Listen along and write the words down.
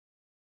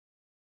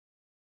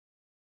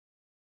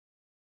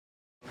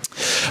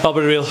That'll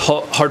be a real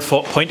hard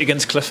fought point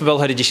against Cliftonville.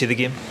 How did you see the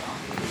game?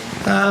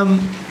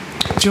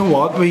 Do you know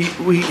what, we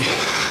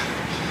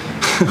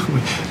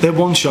they had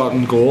one shot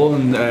on goal,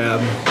 and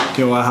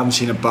you know, I haven't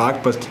seen it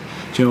back, but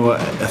you know,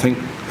 I think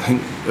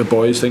the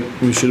boys think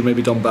we should have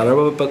maybe done better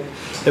with it. But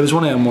it was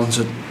one of them ones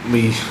that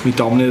we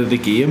dominated the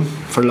game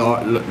for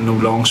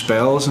long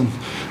spells, and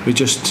we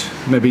just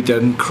maybe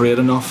didn't create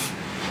enough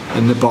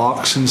in the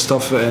box and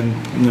stuff, and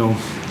you know,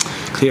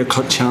 clear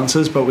cut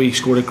chances. But we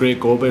scored a great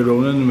goal by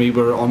Ronan, and we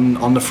were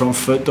on the front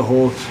foot the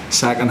whole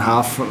second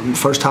half.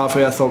 First half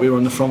I thought we were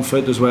on the front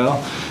foot as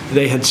well.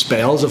 They had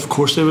spells, of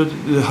course they would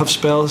have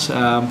spells,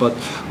 but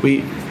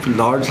we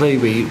largely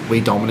we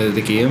dominated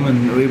the game,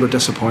 and we were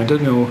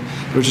disappointed. You know,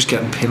 we were just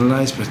getting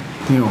penalised, but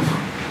you know,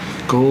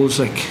 goals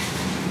like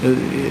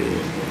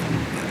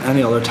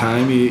any other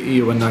time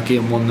you win that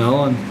game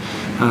 1-0,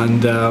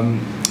 and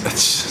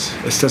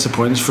it's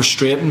disappointing, it's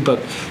frustrating. But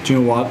do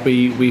you know what,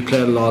 we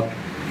played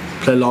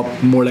a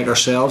lot more like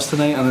ourselves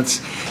tonight, and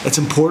it's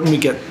important we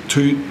get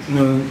to, you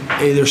know,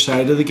 either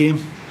side of the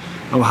game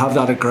and we'll have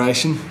that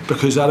aggression,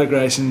 because that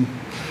aggression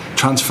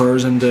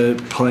transfers into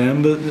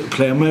playing with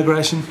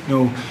aggression.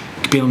 You know,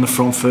 being on the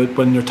front foot,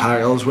 winning your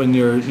tackles, when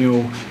you're, you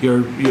know,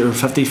 your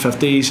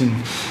 50-50s,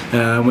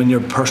 and win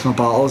your personal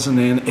battles, and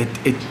then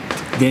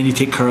then you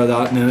take care of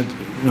that, and then it,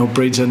 you know,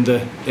 breeds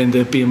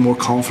into being more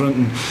confident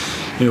and,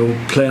 you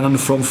know, playing on the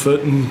front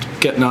foot and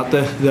getting at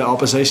the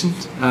opposition.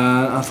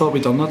 I thought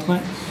we'd done that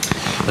tonight.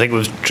 I think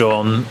we've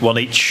drawn one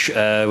each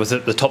with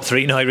the top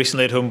three now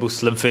recently at home,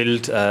 both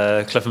Linfield,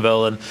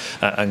 Cliftonville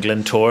and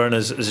Glentoran.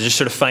 Is it just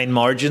sort of fine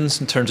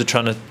margins in terms of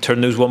trying to turn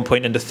those 1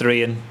 point into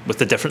three, and with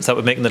the difference that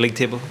would make in the league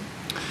table?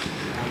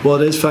 Well,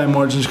 it is fine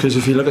margins, because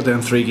if you look at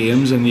them 3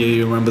 games and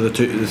you remember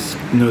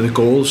the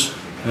goals,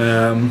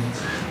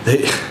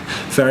 they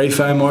very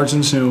fine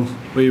margins. You know, I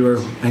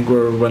think we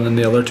were winning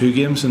the other 2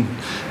 games, and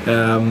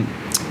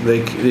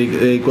they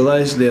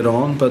equalised later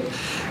on. But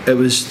it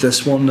was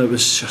this one that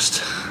was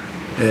just.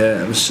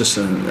 It was just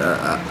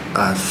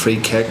a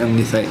free kick, and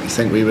you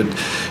think we would,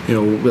 you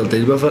know, we'll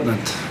deal with it, and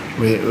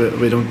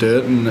we don't do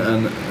it, and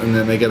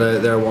then they get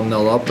out there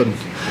 1-0 up,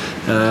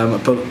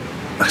 and but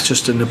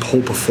just in the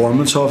whole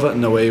performance of it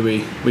and the way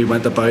we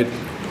went about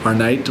our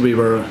night, we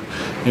were,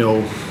 you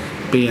know,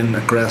 being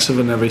aggressive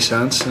in every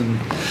sense, and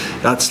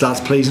that's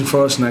pleasing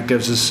for us, and that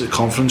gives us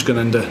confidence going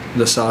into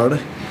the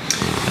Saturday.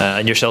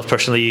 And yourself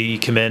personally, you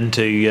came in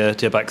to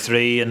a back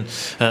 3 and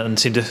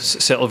seemed to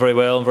settle very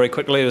well and very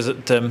quickly. Was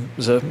it a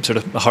sort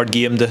of a hard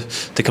game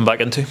to come back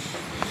into?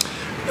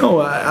 No,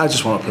 I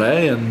just want to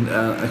play, and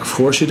of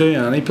course you do.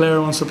 Any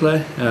player wants to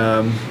play,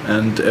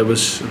 and it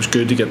was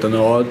good to get the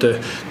nod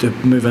to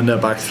move into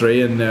a back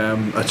 3, and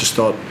I just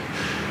thought,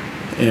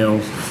 you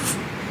know,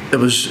 it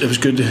was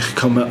good to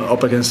come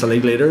up against the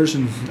league leaders,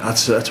 and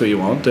that's what you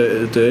want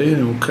to do. You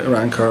know,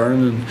 Ryan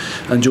Curran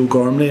and Joe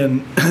Gormley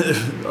and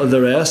the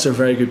rest are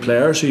very good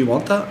players, so you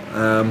want that.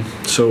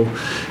 So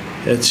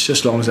it's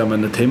just, as long as I'm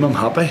in the team, I'm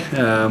happy,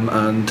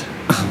 and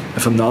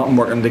if I'm not, I'm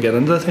working to get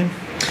into the team.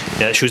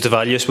 Yeah, it shows the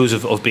value, I suppose,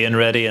 of being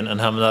ready and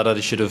having that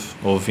attitude of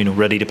you know,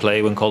 ready to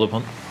play when called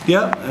upon.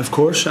 Yeah, of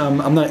course.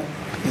 I'm not.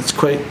 It's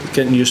quite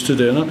getting used to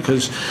doing it,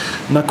 because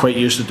I'm not quite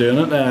used to doing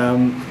it.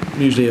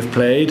 Usually I've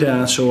played,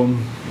 so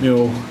I'm, you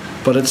know,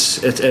 but it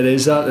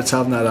is that, it's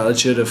having that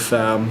attitude of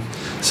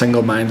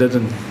single-minded,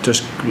 and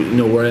just, you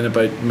know, worrying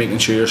about making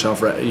sure you're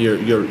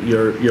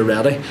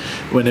ready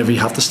whenever you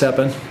have to step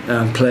in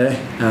and play,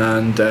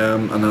 and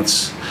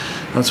that's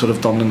what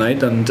I've done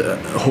tonight, and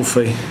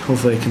hopefully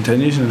it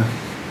continues, and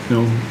you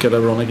know, get a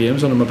run of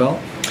games under my belt.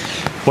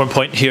 1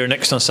 point here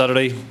next on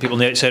Saturday. People on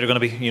the outside are going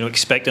to be, you know,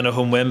 expecting a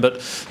home win, but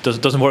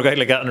doesn't work out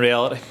like that in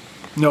reality.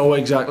 No,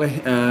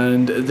 exactly,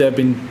 and they've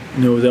been,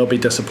 you know, they'll be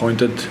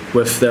disappointed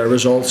with their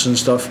results and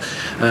stuff,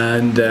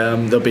 and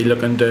they'll be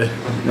looking to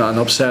an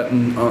upset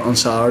on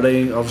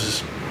Saturday.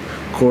 Obviously,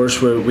 of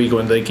course, we go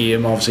into the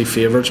game obviously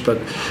favourites, but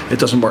it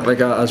doesn't work like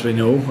that, as we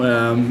know.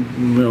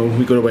 You know,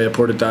 we go away at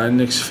Portadown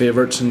next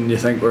favourites, and you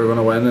think we're going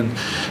to win, and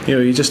you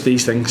know,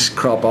 these things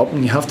crop up,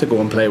 and you have to go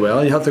and play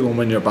well. You have to go and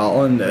win your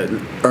battle and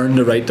earn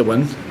the right to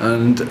win,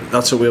 and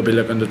that's what we'll be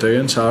looking to do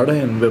on Saturday,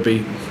 and we'll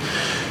be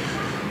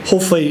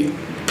hopefully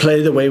play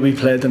the way we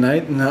played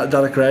tonight, and that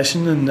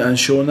aggression, and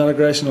showing that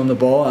aggression on the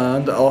ball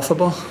and off the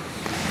ball.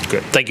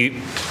 Great, thank you.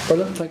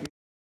 Brilliant, thank you.